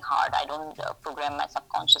working hard. I don't program my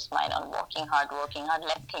subconscious mind on working hard, working hard.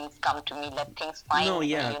 Let things come to me. Let things No. find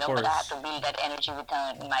Yeah. me. Of But I have course. to build that energy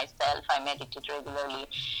within myself. I meditate regularly,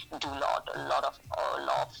 do a lot of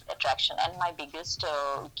law of attraction, and my biggest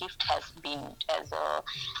gift has been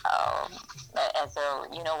um, as a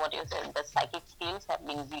what you say, the psychic skills have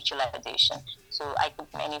been visualization. So I could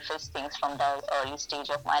manifest things from the early stage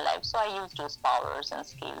of my life. So I use those powers and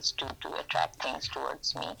skills to attract things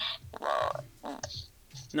towards me. Well,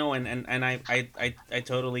 No, and I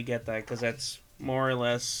totally get that because that's more or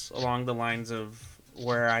less along the lines of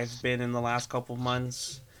where I've been in the last couple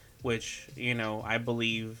months, which I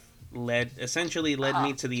believe led uh-huh,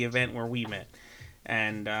 me to the event where we met,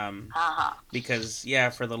 and uh-huh. because yeah,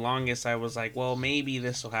 for the longest I was like, well, maybe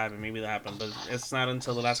this will happen, maybe that happen, but it's not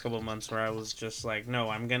until the last couple of months where I was just like, no,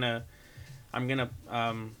 I'm gonna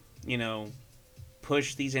you know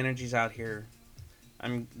push these energies out here,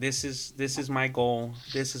 This is my goal.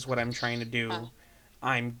 This is what I'm trying to do.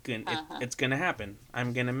 Mhm. It's gonna happen.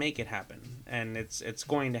 I'm gonna make it happen, and it's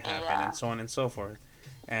going to happen, and Yeah. so on and so forth.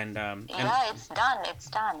 And Yeah, it's done. It's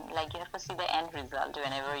done. Like you have to see the end result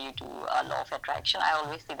whenever you do a law of attraction. I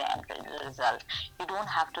always see the end result. You don't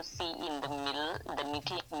have to see in the middle, the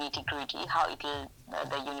nitty gritty, how it'll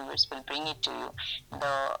the universe will bring it to you.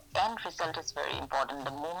 The end result is very important.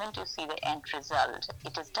 The moment you see the end result,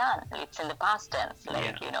 it is done. It's in the past tense.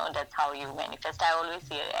 yeah, That's how you manifest. I always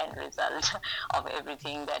see an end result of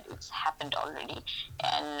everything that it's happened already.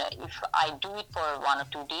 And if I do it for 1 or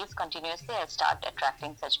 2 days continuously, I start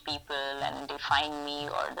attracting such people and they find me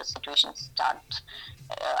or the situation starts.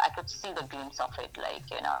 I could see the glimpse of it,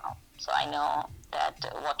 so I know that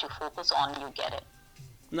what you focus on, you get it.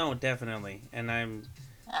 no, definitely. And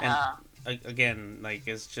Uh-huh. again, like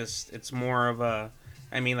it's more of a.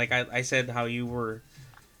 I mean, like I said, how you were.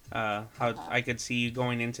 How Uh-huh. I could see you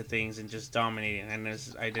going into things and just dominating, and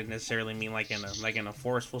I didn't necessarily mean like in a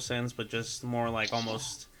forceful sense, but just more like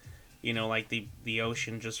almost, like the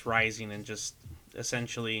ocean just rising and just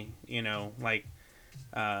essentially, like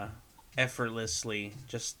uh, effortlessly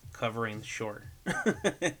just covering the shore.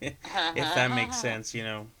 If that makes sense,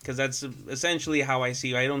 because that's essentially how I see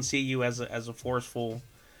you. I don't see you as a forceful,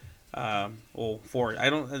 force. I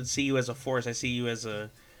don't see you as a force. I see you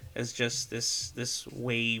as just this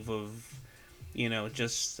wave of,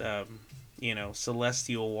 just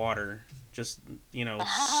celestial water, just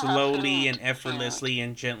slowly and Cute. effortlessly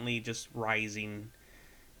and gently just rising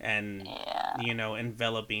and Yeah.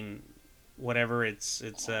 enveloping whatever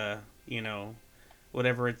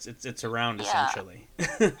whatever it's around Yeah. essentially.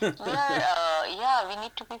 Yeah, we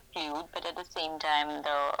need to be fluid, but at the same time,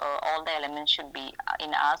 the all the elements should be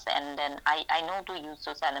in us. And then I know to use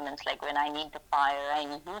those elements. Like when I need the fire, I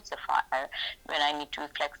use the fire. When I need to be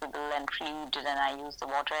flexible and fluid, then I use the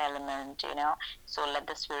water element. So let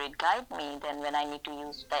the spirit guide me. Then when I need to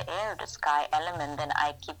use the air, the sky element, then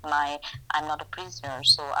I keep my. I'm not a prisoner,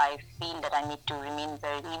 so I feel that I need to remain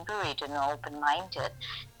very liberated and open-minded.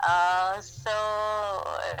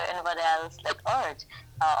 And what else? Like earth.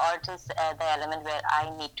 Earth is the element where I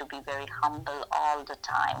need to be very humble all the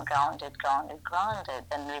time, grounded, grounded, grounded,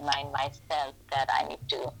 and remind myself that I need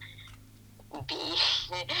to be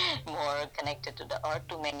more connected to the earth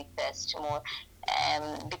to manifest more.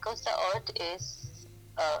 Because the earth is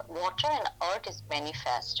water and earth is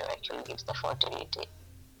manifestor, actually gives the fertility.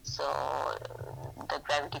 So the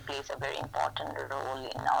gravity plays a very important role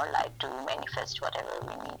in our life to manifest whatever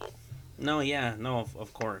we needed. No, yeah, no,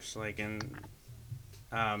 of course, like, and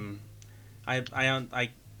um I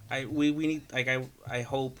we need, like, I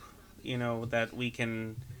hope, that we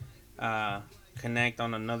can uh connect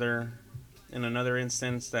on another in another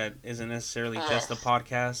instance that isn't necessarily just a Yes,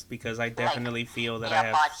 podcast, because I like definitely feel that I yeah,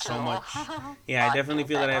 have part so much. two, Yeah, I part definitely two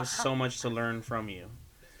feel that type I of. have so much to learn from you.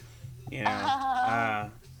 You know, uh,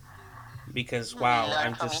 because We wow, learn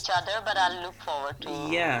I'm from each just. other, but I'll look forward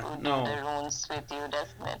Yeah, to do no, the runes with you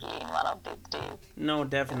definitely in one of these days. no, It'll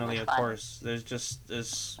be definitely, of fun. course. There's just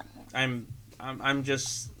this. I'm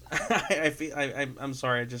just. I feel. I'm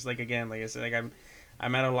sorry. Just like, again, like I said, like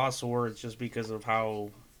I'm at a loss of words just because of how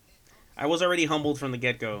I was already humbled from the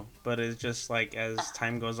get go, but it's just like as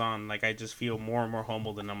time goes on, like I just feel more and more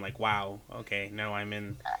humbled, and I'm like, wow, okay, no, I'm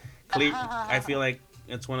in clear. I feel like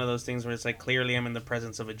it's one of those things where it's like clearly I'm in the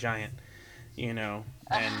presence of a giant, and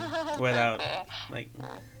It's without, okay. like,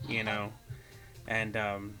 you know, and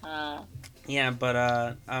Mm. yeah, but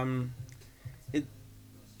it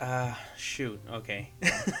shoot, okay.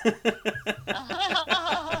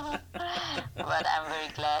 But I'm very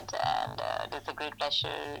glad, and it's a great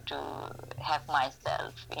pleasure to have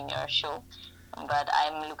myself in your show. But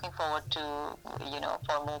I'm looking forward to,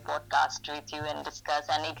 for more podcasts with you and discuss,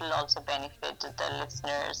 and it will also benefit the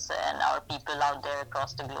listeners and our people out there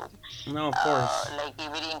across the globe. No, of course. Like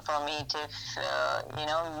very informative,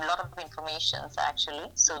 a lot of informations actually,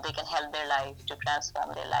 so they can help their life to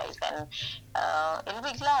transform their life. And it'll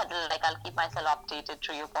be glad, like I'll keep myself updated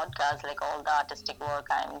through your podcast, like all the artistic work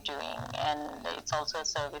I'm doing, and it's also a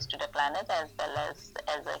service to the planet as well as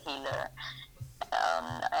a healer,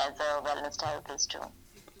 as a wellness therapist too.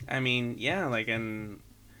 I mean, yeah, like, and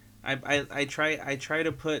I try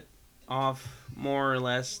to put off more or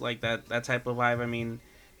less like that type of vibe. I mean,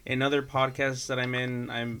 in other podcasts that I'm in,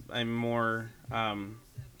 I'm more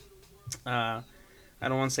uh I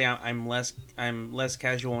don't want to say I'm less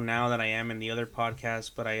casual now that I am in the other podcasts,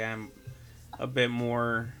 but I am a bit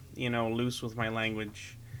more, loose with my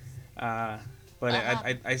language. Uh, but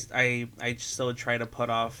Uh-huh. I still try to put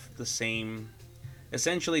off the same,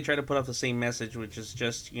 essentially try to put off the same message, which is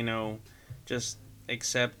just, just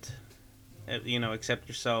accept, accept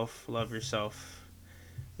yourself,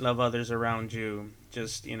 love others around you.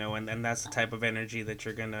 Just, and that's the type of energy that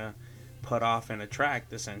you're gonna put off and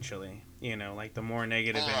attract, essentially. Like the more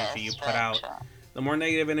negative energy you Yes, put very out, true. the more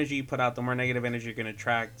negative energy you put out, the more negative energy you're gonna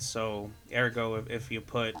attract. So, ergo, if you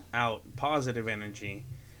put out positive energy,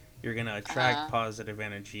 you're gonna attract Uh-huh. positive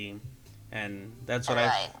energy, and that's what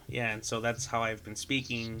I've Right. yeah, and so that's how I've been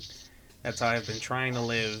speaking. That's how I've been trying to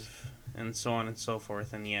live, and so on and so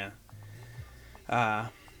forth. And yeah, uh,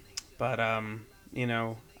 but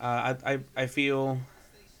I feel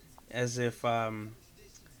as if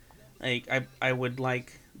like I would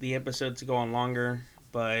like the episode to go on longer,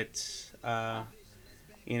 but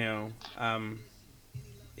you know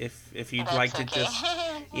if you'd like That's to okay. just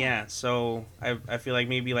yeah, so I feel like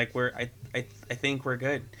maybe like I think we're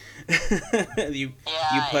good. you you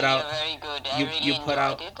Yeah, put you're out very good. I you really put enjoyed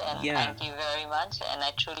out it, and yeah, thank you very much. And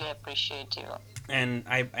I truly appreciate you. and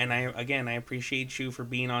I again I appreciate you for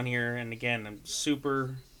being on here, and again I'm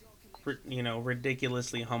super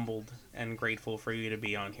ridiculously humbled and grateful for you to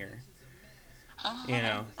be on here.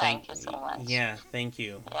 Thank Thank you so much. yeah, thank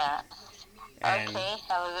you. Yeah. And Okay.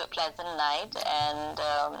 Have a good, pleasant night, and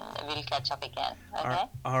we'll catch up again. Okay.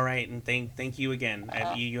 all right, and thank you again.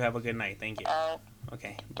 Uh, You have a good night. Thank you. uh,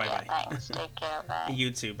 Okay, bye yeah. bye. Thanks. Take care. Bye.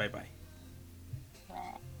 You too. Bye bye.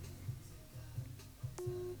 Bye.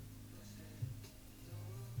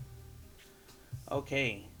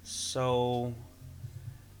 Okay, so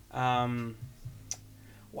um,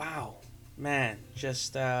 wow, man,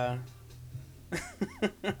 just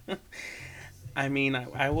I mean,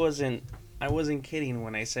 I wasn't kidding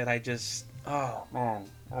when I said I just oh man,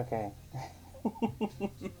 okay.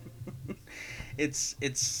 It's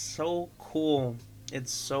so cool.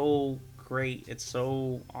 It's so great. It's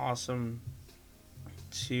so awesome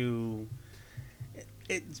to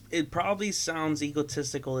it probably sounds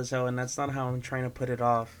egotistical as hell, and that's not how I'm trying to put it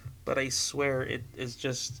off. But I swear it is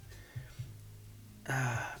just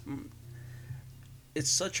uh, it's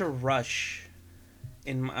such a rush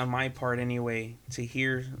on my part anyway to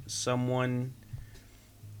hear someone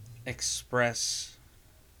express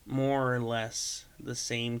more or less the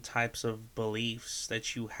same types of beliefs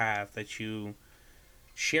that you have that you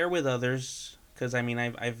share with others. Because I mean,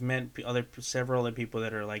 I've met several other people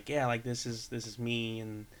that are like, yeah, like this is me,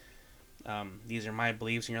 and these are my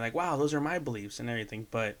beliefs, and you're like, wow, those are my beliefs and everything.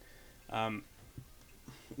 But um,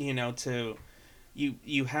 to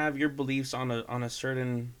you have your beliefs on a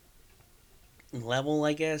certain level,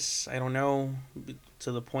 I guess. I don't know,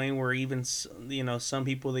 to the point where even some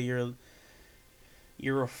people that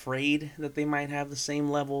you're afraid that they might have the same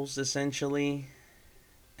levels essentially,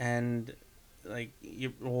 and like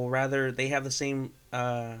you well rather they have the same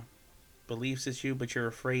beliefs as you, but you're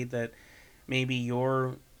afraid that maybe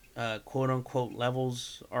your quote unquote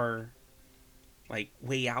levels are like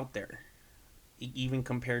way out there, even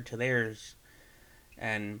compared to theirs.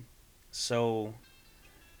 And so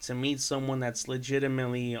to meet someone that's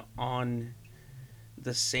legitimately on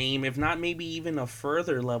the same, if not maybe even a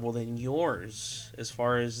further level than yours as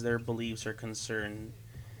far as their beliefs are concerned,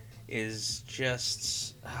 is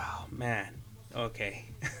just oh man. Okay.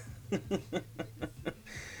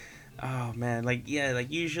 Oh man, like yeah, like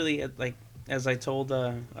usually like as I told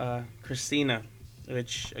Christina,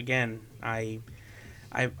 which again I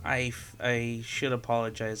should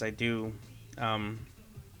apologize. I do um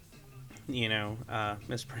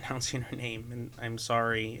mispronouncing her name, and I'm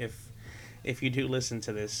sorry if you do listen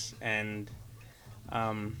to this. And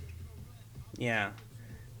um yeah,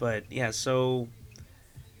 but yeah, so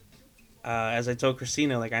as I told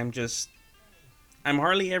Christina, like I'm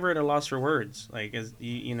hardly ever at a loss for words. Like as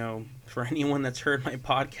for anyone that's heard my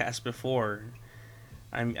podcast before,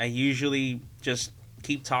 I usually just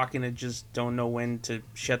keep talking and just don't know when to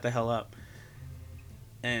shut the hell up.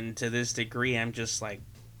 And to this degree, I'm just like,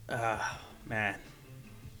 man,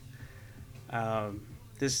 um,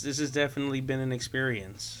 this has definitely been an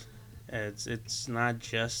experience. It's not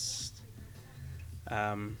just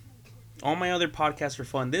um, all my other podcasts are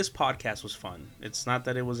fun. This podcast was fun. It's not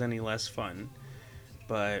that it was any less fun,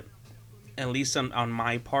 but at least on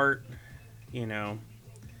my part, you know,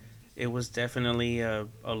 it was definitely a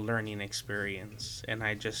learning experience, and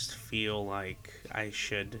I just feel like I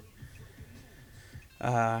should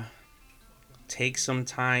uh, take some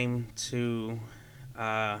time to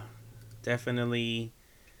uh, definitely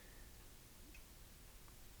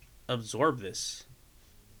absorb this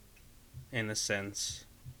in a sense,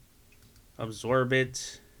 absorb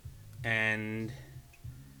it, and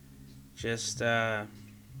just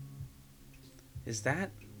is that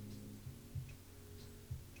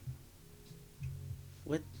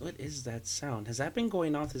what is that sound? Has that been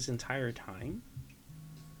going off this entire time?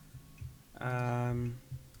 Um,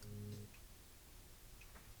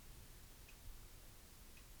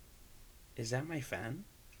 is that my fan?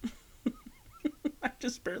 I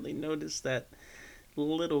just barely noticed that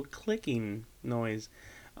little clicking noise.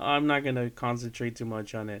 I'm not gonna concentrate too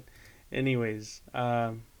much on it. Anyways,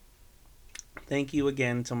 thank you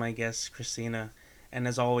again to my guest Christina, and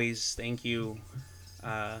as always,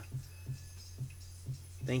 uh,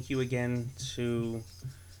 thank you again to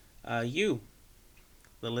you,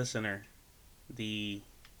 the listener, the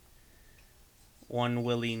one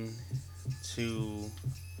willing to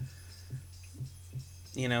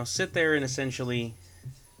sit there and essentially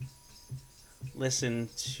listen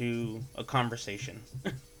to a conversation.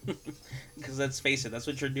 Because let's face it, that's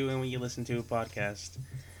what you're doing when you listen to a podcast.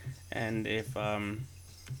 And if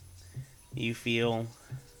you feel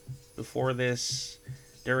before this,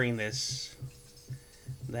 during this,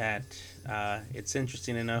 that it's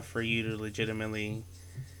interesting enough for you to legitimately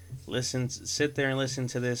sit there and listen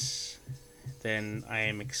to this, then I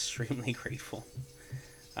am extremely grateful.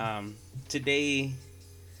 Today,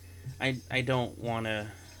 I don't want to.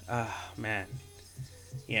 Man,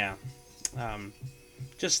 yeah.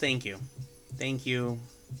 Just thank you, thank you,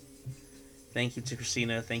 thank you to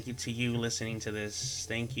Christina. Thank you to you listening to this.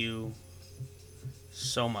 Thank you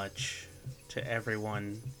so much to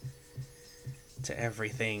everyone, to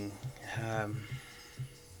everything. Um,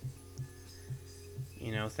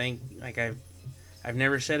 thank like I've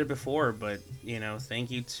never said it before, but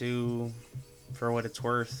thank you to for what it's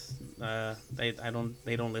worth. They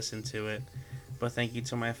don't listen to it, but thank you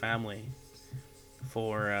to my family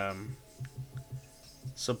for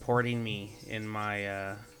supporting me in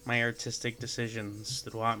my artistic decisions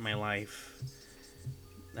throughout my life,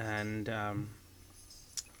 and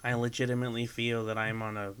I legitimately feel that I'm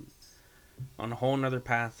on a whole nother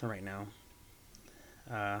path right now.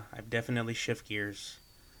 I've definitely shifted gears,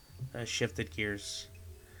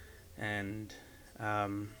 and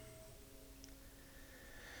um,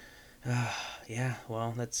 yeah.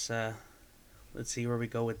 Well, let's see where we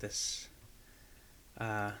go with this.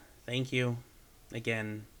 Thank you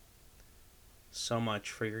again so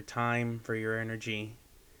much for your time, for your energy.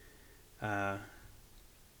 Uh,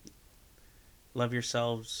 love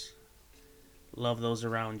yourselves. Love those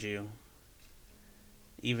around you.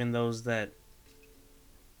 Even those that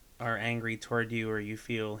are angry toward you or you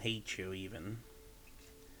feel hate you, even.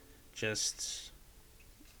 Just,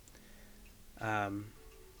 um,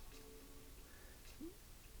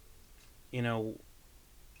 you know,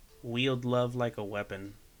 wield love like a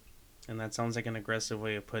weapon. And that sounds like an aggressive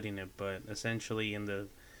way of putting it, but essentially,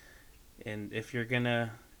 if you're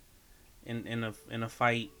gonna in a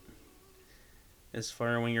fight, as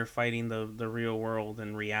far when you're fighting the real world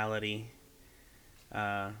and reality,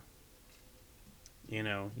 uh,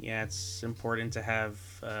 yeah, it's important to have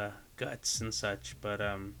guts and such, but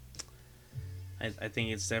I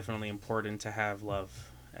think it's definitely important to have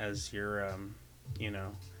love as you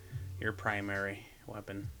know, your primary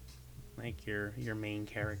weapon, like your main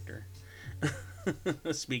character.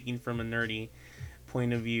 Speaking from a nerdy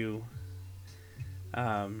point of view,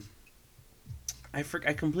 um, I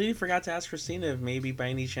completely forgot to ask Christina if maybe by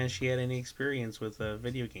any chance she had any experience with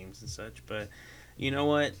video games and such. But you know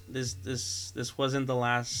what? This wasn't the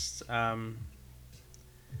last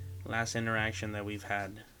interaction that we've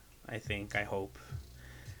had. I think. I hope.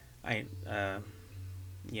 I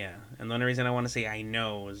yeah. And the only reason I want to say I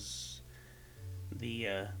know is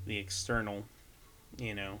the external.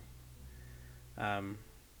 You know. Um,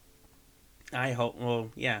 I hope. Well,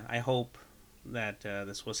 yeah. I hope that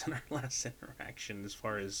this wasn't our last interaction as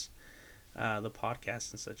far as the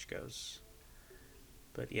podcast and such goes.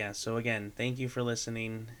 But yeah, so again, thank you for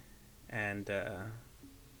listening, and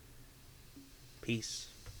peace.